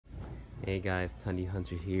Hey guys, Tundi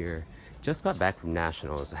Hunter here. Just got back from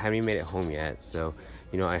Nationals. I haven't even made it home yet, so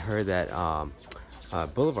I heard that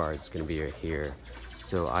Boulevard's gonna be right here,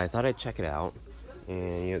 so I thought I'd check it out.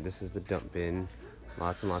 And this is the dump bin.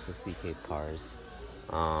 Lots and lots of C-Case cars.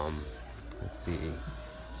 Um, let's see.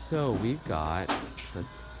 So we've got we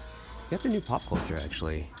got the new Pop Culture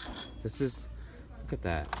actually. This is Look at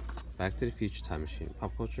that. Back to the Future Time Machine.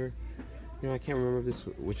 Pop Culture. I can't remember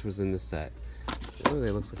which was in the set. Oh,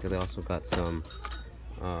 they looks like they also got some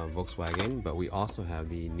Volkswagen, but we also have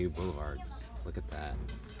the new Boulevards. Look at that.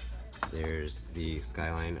 There's the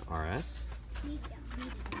Skyline RS.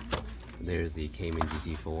 There's the Cayman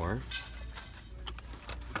GT4.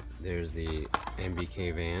 There's the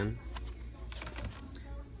MBK van.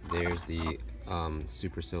 There's the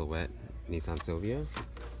Super Silhouette Nissan Silvia.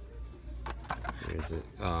 There's a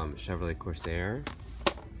Chevrolet Corsair.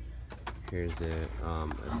 Here's a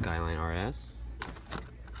Skyline RS.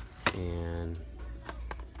 And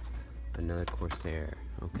another Corsair.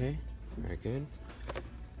 Okay, very good.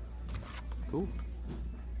 Cool.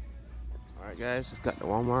 Alright guys, just got to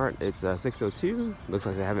Walmart. It's 6:02. Looks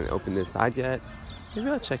like they haven't opened this side yet. Maybe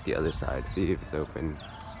I'll check the other side, see if it's open.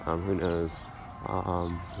 Who knows?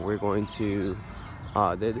 We're going to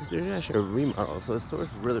there's actually a remodel, so the store's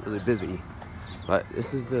really busy. But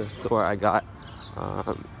this is the store I got.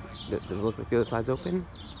 Does it look like the other side's open?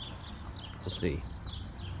 We'll see.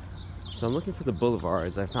 So I'm looking for the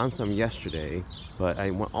Boulevards. I found some yesterday, but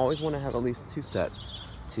I always want to have at least two sets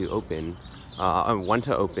to open. One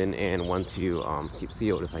to open and one to keep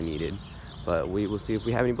sealed if I needed. But we will see if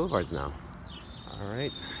we have any Boulevards now.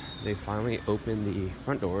 Alright, they finally opened the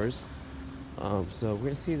front doors. So we're going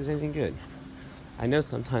to see if there's anything good. I know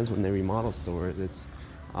sometimes when they remodel stores, it's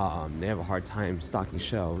they have a hard time stocking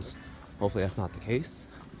shelves. Hopefully that's not the case.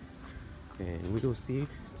 And we will see if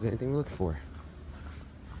there's anything we're looking for.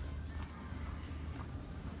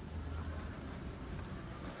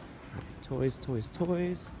 Toys.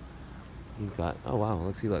 You've got, oh wow,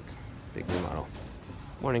 let's see, look. Big remodel.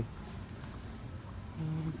 Morning.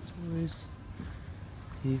 Toys.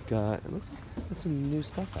 You've got, it looks like there's some new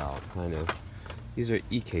stuff out, kind of. These are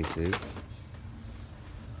e-cases.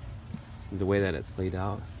 The way that it's laid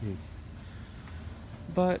out.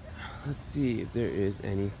 But, let's see if there is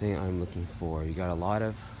anything I'm looking for. You got a lot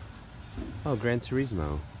of, oh, Gran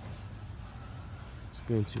Turismo.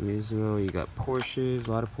 You got Porsches,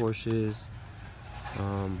 a lot of Porsches.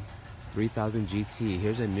 3000 GT.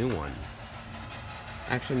 Here's a new one.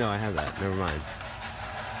 Actually, no, I have that. Never mind.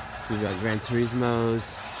 So you got Gran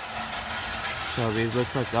Turismos, Chevys.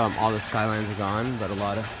 Looks like all the Skylines are gone, but a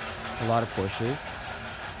lot of Porsches.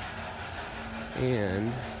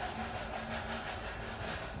 And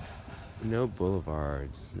no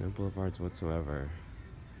Boulevards. No Boulevards whatsoever.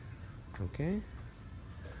 Okay.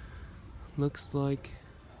 Looks like,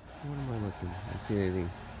 what am I looking? I don't see anything.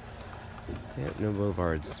 Yep, no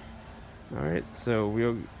Boulevards. Alright, so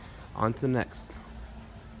we'll on to the next.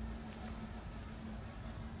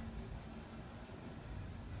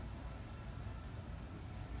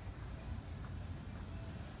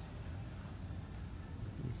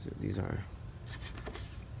 Let's see what these are.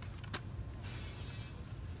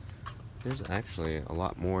 There's actually a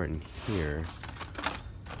lot more in here.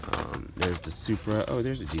 There's the Supra. Oh,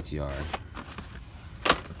 there's a GTR.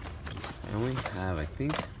 I only have, I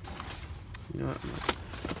think, you know what?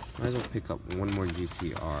 Might as well pick up one more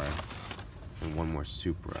GTR and one more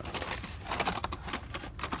Supra.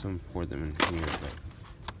 Some pour them in here, but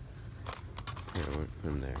here, we'll put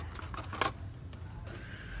them there.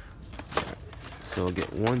 Right. So I'll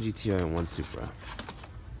get one GTR and one Supra.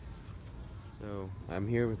 So I'm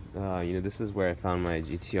here with, this is where I found my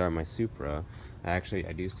GTR and my Supra. I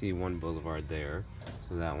do see one Boulevard there,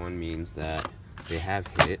 so that one means that they have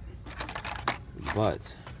hit,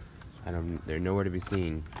 but they're nowhere to be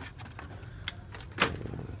seen.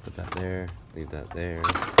 Put that there, leave that there,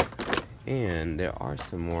 and there are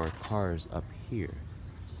some more cars up here.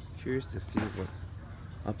 Curious to see what's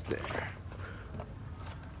up there.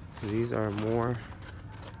 So these are more.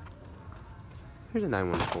 Here's a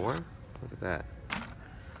 914. Look at that.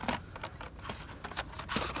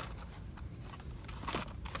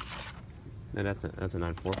 No, that's a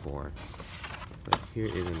 944. But here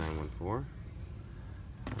is a 914.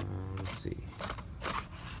 Let's see.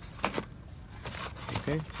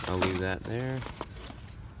 Okay, I'll leave that there.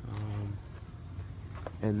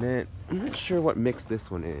 And then I'm not sure what mix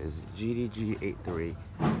this one is. GDG83.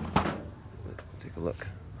 Let's take a look.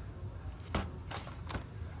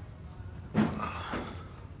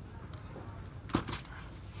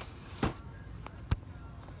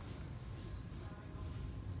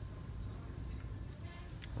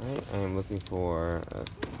 Alright, I'm looking for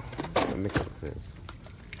what mix this is.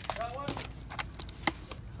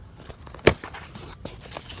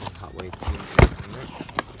 Hot Wave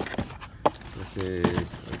This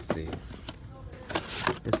is, let's see.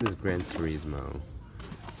 This is Gran Turismo.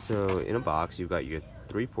 So in a box, you've got your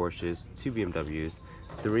 3 Porsches, 2 BMWs,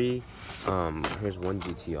 3, here's 1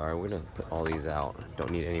 GTR. We're gonna put all these out. Don't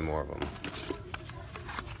need any more of them.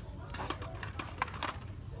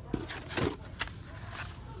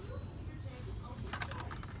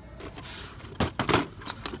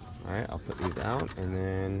 Alright, I'll put these out, and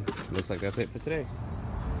then looks like that's it for today.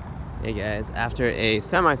 Hey guys, after a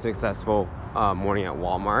semi-successful morning at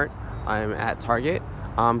Walmart, I'm at Target.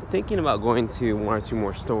 I'm thinking about going to 1 or 2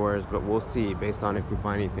 more stores, but we'll see based on if we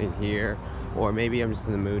find anything here, or maybe I'm just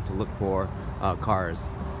in the mood to look for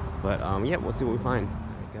cars. But yeah, we'll see what we find.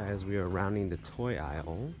 Alright guys, we are rounding the toy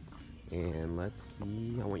aisle, and let's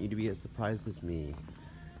see. I want you to be as surprised as me.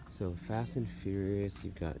 So Fast and Furious,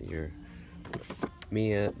 you've got your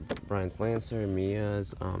Mia, Brian's Lancer,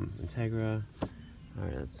 Mia's Integra.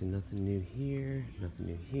 Alright, let's see, nothing new here, nothing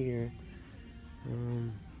new here.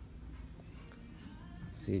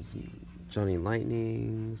 See some Johnny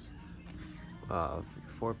Lightnings,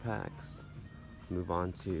 4-packs. Move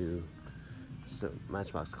on to some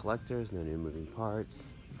Matchbox collectors, no new moving parts.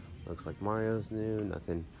 Looks like Mario's new,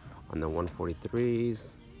 nothing on the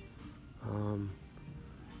 143s.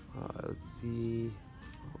 Let's see,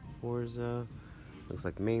 Forza, looks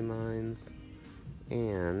like mainlines,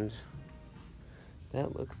 and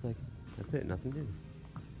that looks like that's it, nothing new.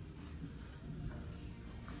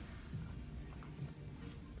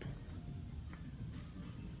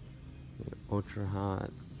 Ultra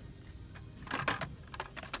Hots.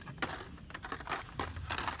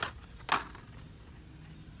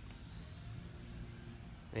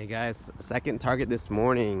 Hey guys, second Target this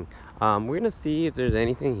morning. We're gonna see if there's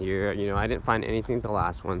anything here. You know, I didn't find anything at the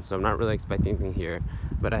last one, so I'm not really expecting anything here.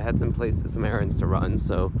 But I had some errands to run,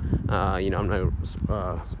 so you know, I'm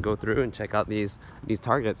gonna go through and check out these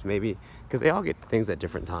Targets maybe, because they all get things at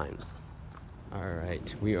different times. All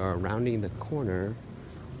right, we are rounding the corner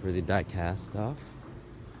for the die-cast stuff,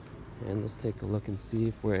 and let's take a look and see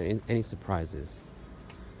if we're in any surprises.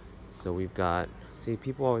 So we've got, see,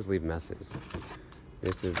 people always leave messes.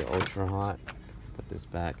 This is the Ultra Hot. Put this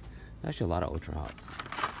back. Actually, a lot of Ultra Hots.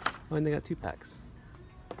 Oh, and they got 2 packs.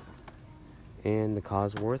 And the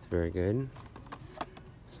Cosworth, very good.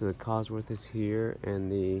 So the Cosworth is here,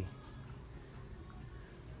 and they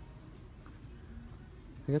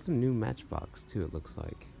got some new Matchbox too, it looks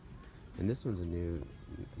like. And this one's a new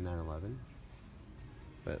 911.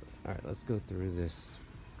 But all right, let's go through this.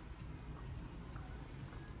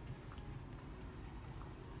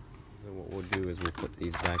 So what we'll do is we'll put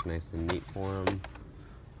these back nice and neat for them.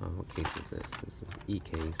 What case is this? This is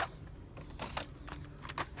E-case.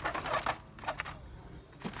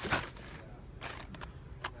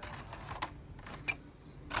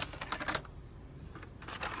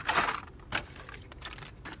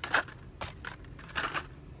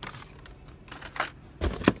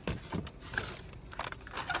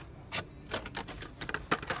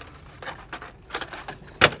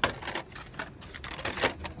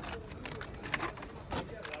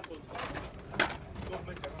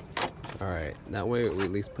 Alright, that way we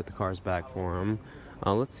at least put the cars back for them.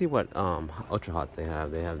 Let's see what Ultra Hots they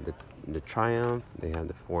have. They have the Triumph, they have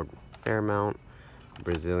the Ford Fairmount,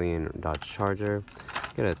 Brazilian Dodge Charger,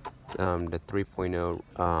 got the 3.0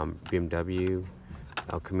 BMW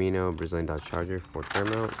El Camino, Brazilian Dodge Charger, Ford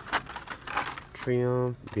Fairmount,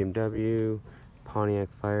 Triumph, BMW, Pontiac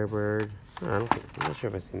Firebird. I'm not sure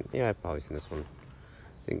if I've seen, yeah, I've probably seen this one.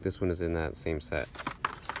 I think this one is in that same set.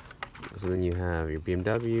 So then you have your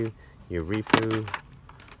BMW, your Repu,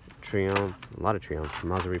 Triumph, a lot of Triumph,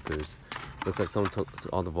 Mazda Repus. Looks like someone took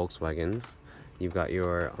all the Volkswagens. You've got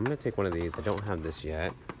your, I'm going to take one of these, I don't have this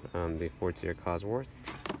yet, the Ford Sierra Cosworth.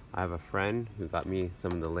 I have a friend who got me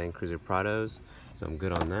some of the Land Cruiser Prados, so I'm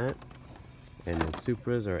good on that. And the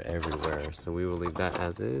Supras are everywhere, so we will leave that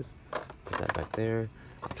as is. Put that back there.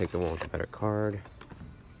 I'll take the one with the better card.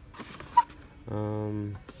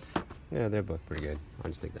 Yeah, they're both pretty good.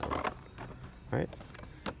 I'll just take that one. Alright,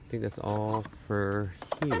 I think that's all for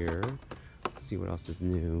here. Let's see what else is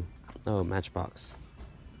new. Oh, Matchbox.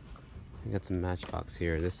 I got some Matchbox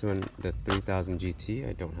here. This one, the 3000 GT.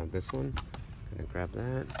 I don't have this one. Gonna grab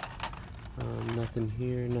that. Nothing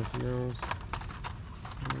here, nothing else.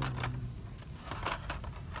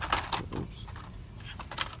 Oops.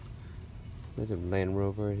 There's a Land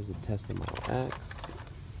Rover. Here's a Tesla Model X.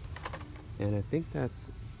 And I think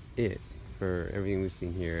that's it for everything we've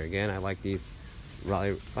seen here. Again, I like these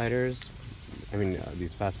Rally Fighters. I mean,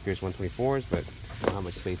 these Fast and Furious 124s, but I don't have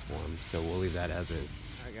much space for them, so we'll leave that as is.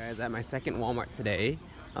 All right, guys, at my second Walmart today,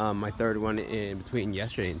 my third one in between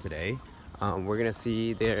yesterday and today. We're gonna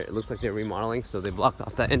see there. It looks like they're remodeling, so they blocked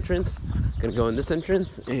off that entrance. Gonna go in this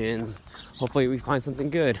entrance, and hopefully we find something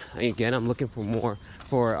good. Again, I'm looking for more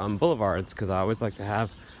for boulevards because I always like to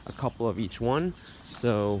have a couple of each one.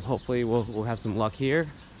 So hopefully we'll have some luck here.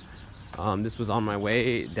 This was on my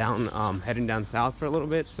way down, heading down south for a little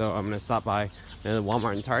bit, so I'm gonna stop by another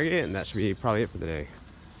Walmart and Target, and that should be probably it for the day.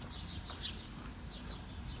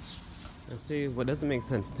 Let's see, what doesn't make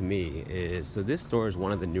sense to me is, so this store is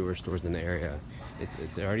one of the newer stores in the area.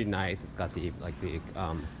 It's already nice. It's got the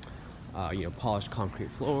you know, polished concrete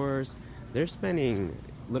floors. They're spending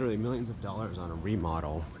literally millions of dollars on a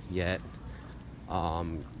remodel, yet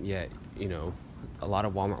you know, a lot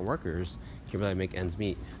of Walmart workers can't really make ends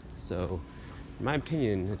meet. So in my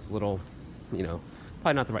opinion, it's a little, you know,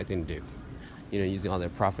 probably not the right thing to do. You know, using all their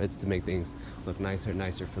profits to make things look nicer and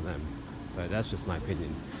nicer for them. But that's just my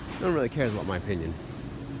opinion. No one really cares about my opinion.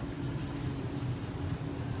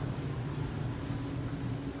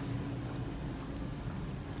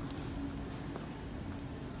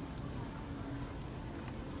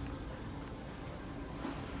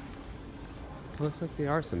 Looks like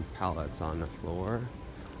there are some pallets on the floor.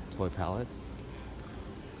 Toy pallets.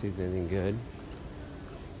 See if there's anything good.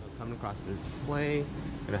 Coming across this display.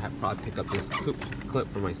 Gonna probably pick up this clip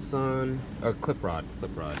for my son. Or clip rod.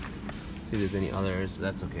 See if there's any others, but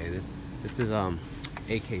that's okay. This is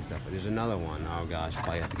AK stuff, but there's another one. Oh gosh,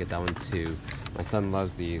 probably have to get that one too. My son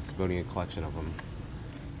loves these, building a collection of them.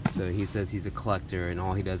 So he says he's a collector, and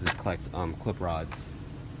all he does is collect clip rods.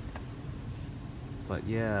 But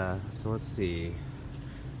yeah, so let's see.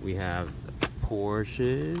 We have the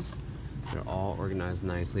Porsches. They're all organized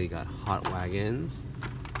nicely. You got hot wagons.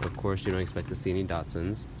 Of course, you don't expect to see any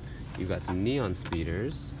Datsuns. You've got some neon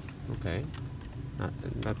speeders. Okay.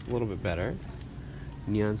 That's a little bit better.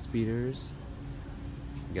 Neon speeders.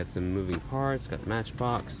 You got some moving parts. Got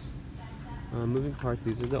Matchbox. Moving parts.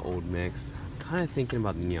 These are the old mix. I'm kind of thinking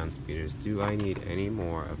about the neon speeders. Do I need any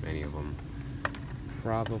more of any of them?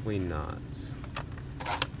 Probably not.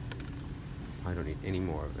 I don't need any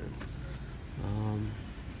more of it.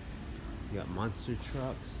 You got monster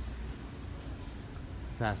trucks.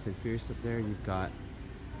 Fast and Furious up there. You've got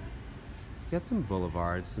some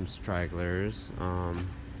boulevards, some stragglers.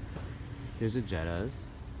 There's a Jettas.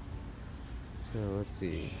 So let's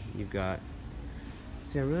see. You've got.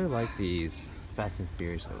 See, I really like these Fast and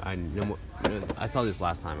Furious. I saw this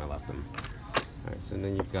last time I left them. All right. So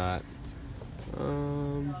then you've got.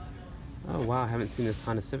 Oh wow, I haven't seen this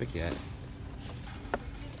Honda Civic yet.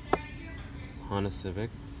 Honda Civic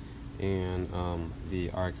and the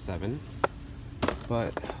RX-7,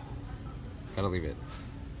 but gotta leave it.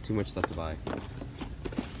 Too much stuff to buy.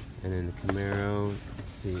 And then the Camaro.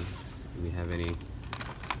 Let's see if we have any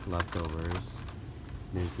leftovers.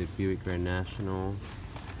 There's the Buick Grand National.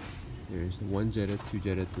 There's 1 Jetta, 2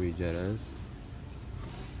 Jetta, 3 Jettas.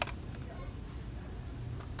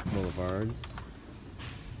 Boulevards.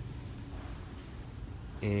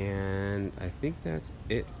 And I think that's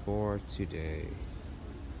it for today.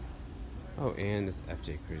 Oh, and this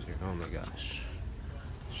FJ Cruiser. Oh my gosh.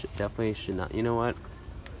 Definitely should not. You know what?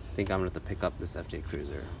 I think I'm gonna have to pick up this FJ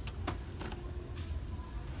Cruiser.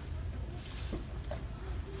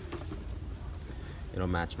 It'll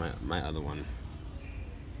match my other one.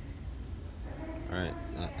 Alright,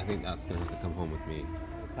 I think that's gonna have to come home with me.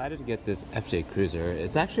 I decided to get this FJ Cruiser.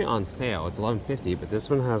 It's actually on sale. It's $11.50, but this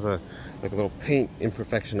one has a little paint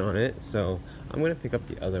imperfection on it, so I'm gonna pick up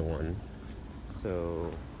the other one. So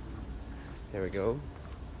there we go.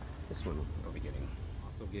 This one I'll be getting.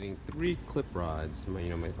 Also getting 3 clip rods.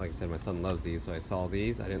 Like I said, my son loves these, so I saw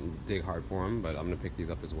these. I didn't dig hard for them, but I'm gonna pick these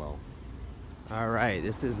up as well. All right,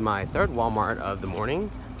 this is my third Walmart of the morning.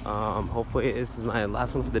 Hopefully this is my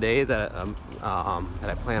last one for the day that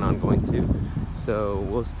I plan on going to. So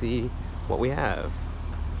we'll see what we have.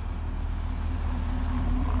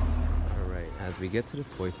 All right, as we get to the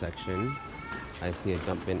toy section, I see a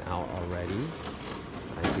dump bin out already.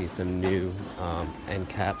 I see some new end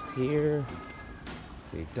caps here. Let's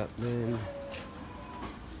see, dump bin.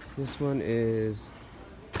 This one is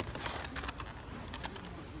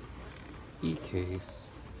E-case.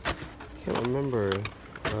 Can't remember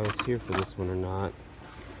if I was here for this one or not.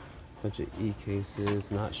 Bunch of E-cases.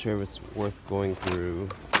 Not sure if it's worth going through.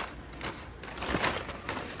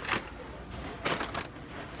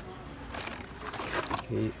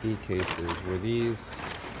 E-cases. Were these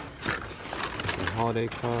some holiday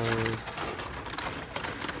cars?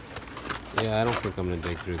 Yeah, I don't think I'm gonna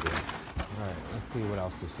dig through this. Alright, let's see what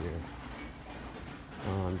else is here.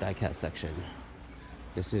 die-cast section.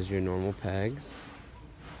 This is your normal pegs.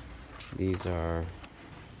 These are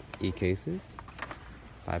e-cases,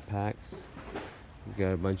 5 packs. We've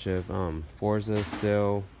got a bunch of Forza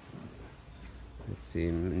still. Let's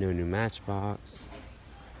see, no new Matchbox.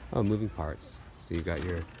 Oh, moving parts. So you got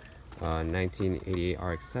your 1988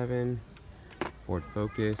 RX-7, Ford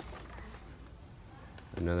Focus,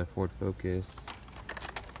 another Ford Focus.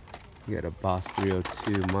 You got a Boss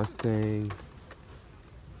 302 Mustang,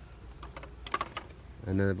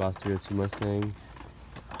 another Boss 302 Mustang,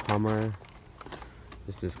 Hummer.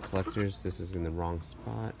 This is collectors. This is in the wrong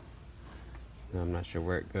spot. Now, I'm not sure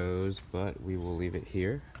where it goes, but we will leave it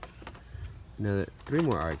here. Another 3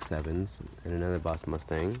 more RX-7s and another Boss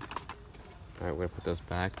Mustang. All right, we're gonna put those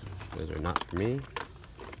back. Those are not for me.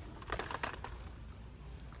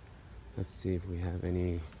 Let's see if we have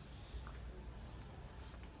any.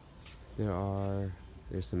 There's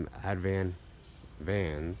some Advan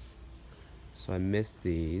vans. So I missed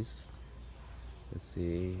these. Let's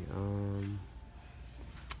see.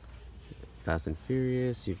 Fast and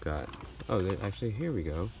Furious. You've got. Oh, actually, here we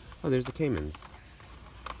go. Oh, there's the Caymans.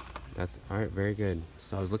 That's all right. Very good.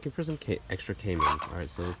 So I was looking for some extra Caymans. All right.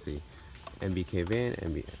 So let's see. MBK van.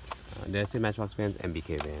 Did I say Matchbox vans?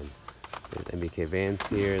 MBK van. There's MBK vans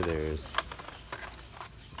here. There's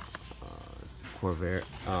Corvair.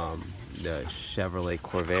 The Chevrolet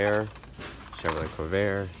Corvair.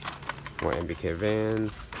 More MBK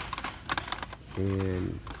vans.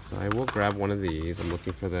 And so I will grab one of these. I'm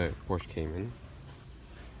looking for the Porsche Cayman.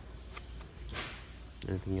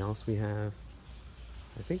 Anything else we have?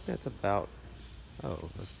 I think that's about. Oh,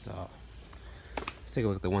 let's take a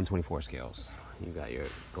look at the 124 scales. You got your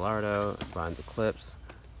Gallardo, Bronze Eclipse,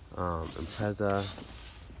 Impreza.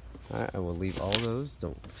 Alright, I will leave all those.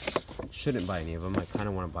 Shouldn't buy any of them. I kind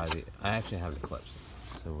of want to buy I actually have an Eclipse,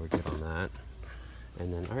 so we're good on that.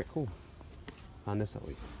 And then, alright, cool. On this at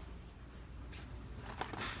least.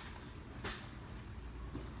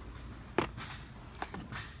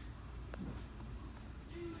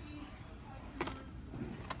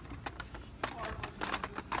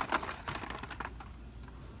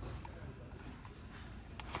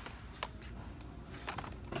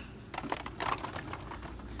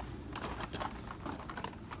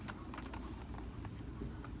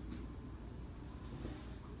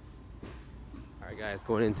 Alright guys,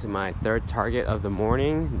 going into my 3rd target of the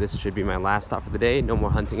morning. This should be my last stop for the day. No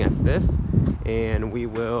more hunting after this. And we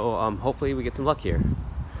will, hopefully we get some luck here.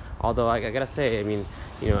 Although I gotta say, I mean,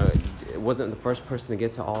 you know, it wasn't the first person to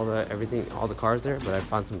get to all the cars there, but I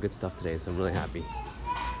found some good stuff today, so I'm really happy.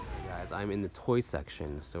 Guys, I'm in the toy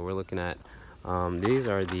section. So we're looking at, these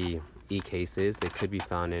are the E-cases. They could be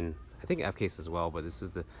found in, I think, F-case as well, but this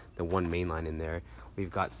is the one main line in there.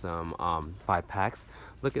 We've got some 5 packs.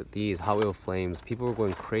 Look at these Hot Wheel Flames. People were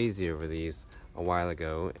going crazy over these a while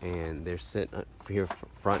ago, and they're sitting here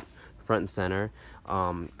front and center.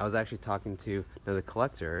 I was actually talking to another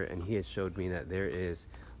collector, and he had showed me that there is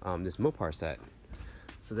this Mopar set.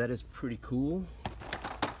 So that is pretty cool.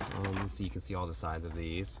 So you can see all the sides of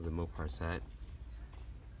these. So the Mopar set.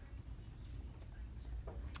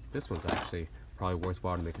 This one's actually probably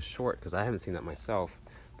worthwhile to make a short because I haven't seen that myself,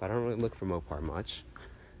 but I don't really look for Mopar much.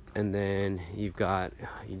 And then you've got,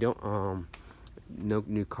 no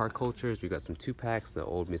new car cultures. We've got some 2-packs, the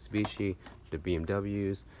old Mitsubishi, the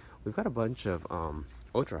BMWs. We've got a bunch of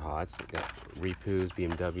Ultra Hots. We've got Repus,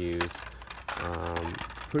 BMWs.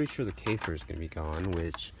 Pretty sure the Käfer is going to be gone,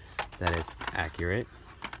 which that is accurate.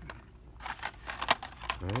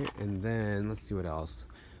 Alright, and then let's see what else.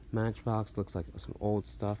 Matchbox looks like some old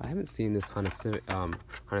stuff. I haven't seen this Honda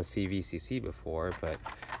CVCC before, but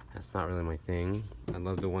that's not really my thing. I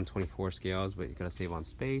love the 124 scales, but you gotta save on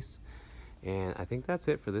space. And I think that's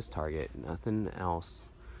it for this target. Nothing else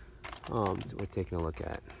we're taking a look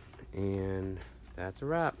at. And that's a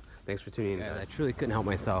wrap. Thanks for tuning in, guys. I truly couldn't help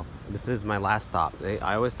myself. This is my last stop.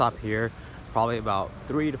 I always stop here probably about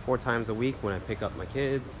 3 to 4 times a week when I pick up my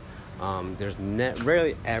kids. There's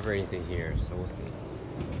rarely ever anything here, so we'll see.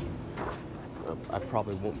 I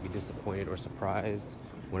probably won't be disappointed or surprised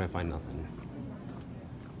when I find nothing.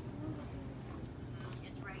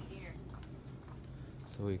 It's right here.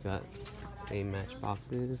 So we got same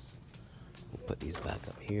Matchboxes. We'll put these back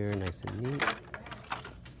up here, nice and neat.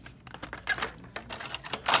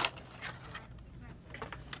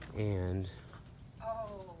 And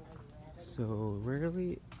so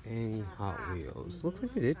rarely any Hot Wheels. Looks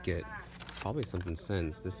like they did get probably something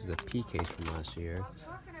since. This is a P case from last year.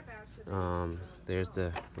 There's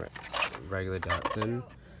the regular Datsun,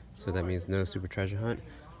 so that means no Super Treasure Hunt.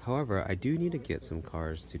 However, I do need to get some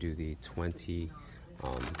cars to do the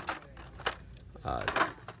to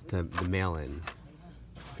the mail-in.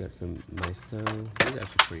 Got some Maisto. These are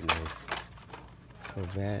actually pretty nice.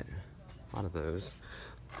 Corvette. A lot of those.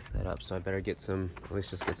 Put that up. So I better get some. At least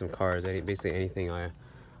just get some cars. Basically anything that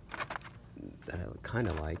I kind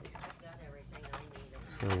of like.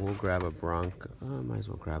 So we'll grab a Bronco. Might as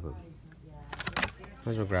well grab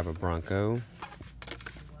a Bronco.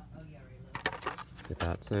 The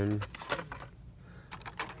Datsun.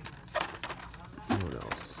 What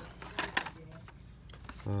else?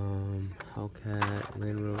 Hellcat,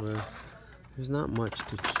 Land Rover. There's not much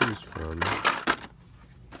to choose from.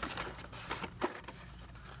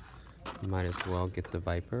 Might as well get the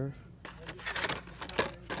Viper.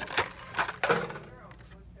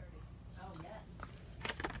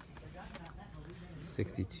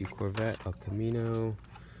 '62 Corvette, El Camino.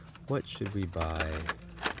 What should we buy?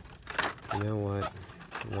 You know what?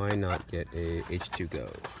 Why not get a H2Go?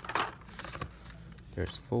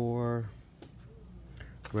 There's 4.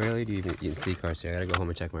 Rarely do you even see cars here. I gotta go home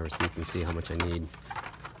and check my receipts and see how much I need.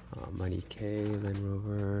 Mighty K, Land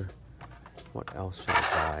Rover. What else should I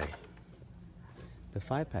buy? The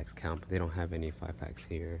 5-packs count, but they don't have any 5-packs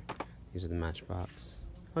here. These are the Matchbox.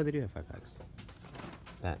 Oh, they do have 5-packs.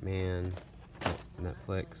 Batman,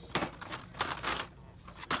 Netflix.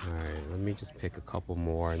 Alright, let me just pick a couple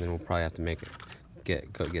more, and then we'll probably have to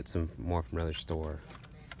go get some more from another store.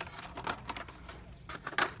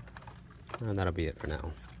 And that'll be it for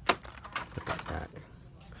now. Put that back.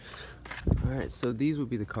 Alright, so these would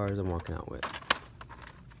be the cars I'm walking out with.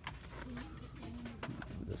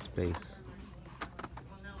 The space.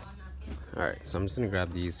 Alright, so I'm just going to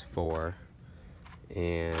grab these 4.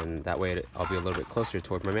 And that way I'll be a little bit closer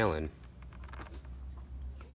toward my mail-in.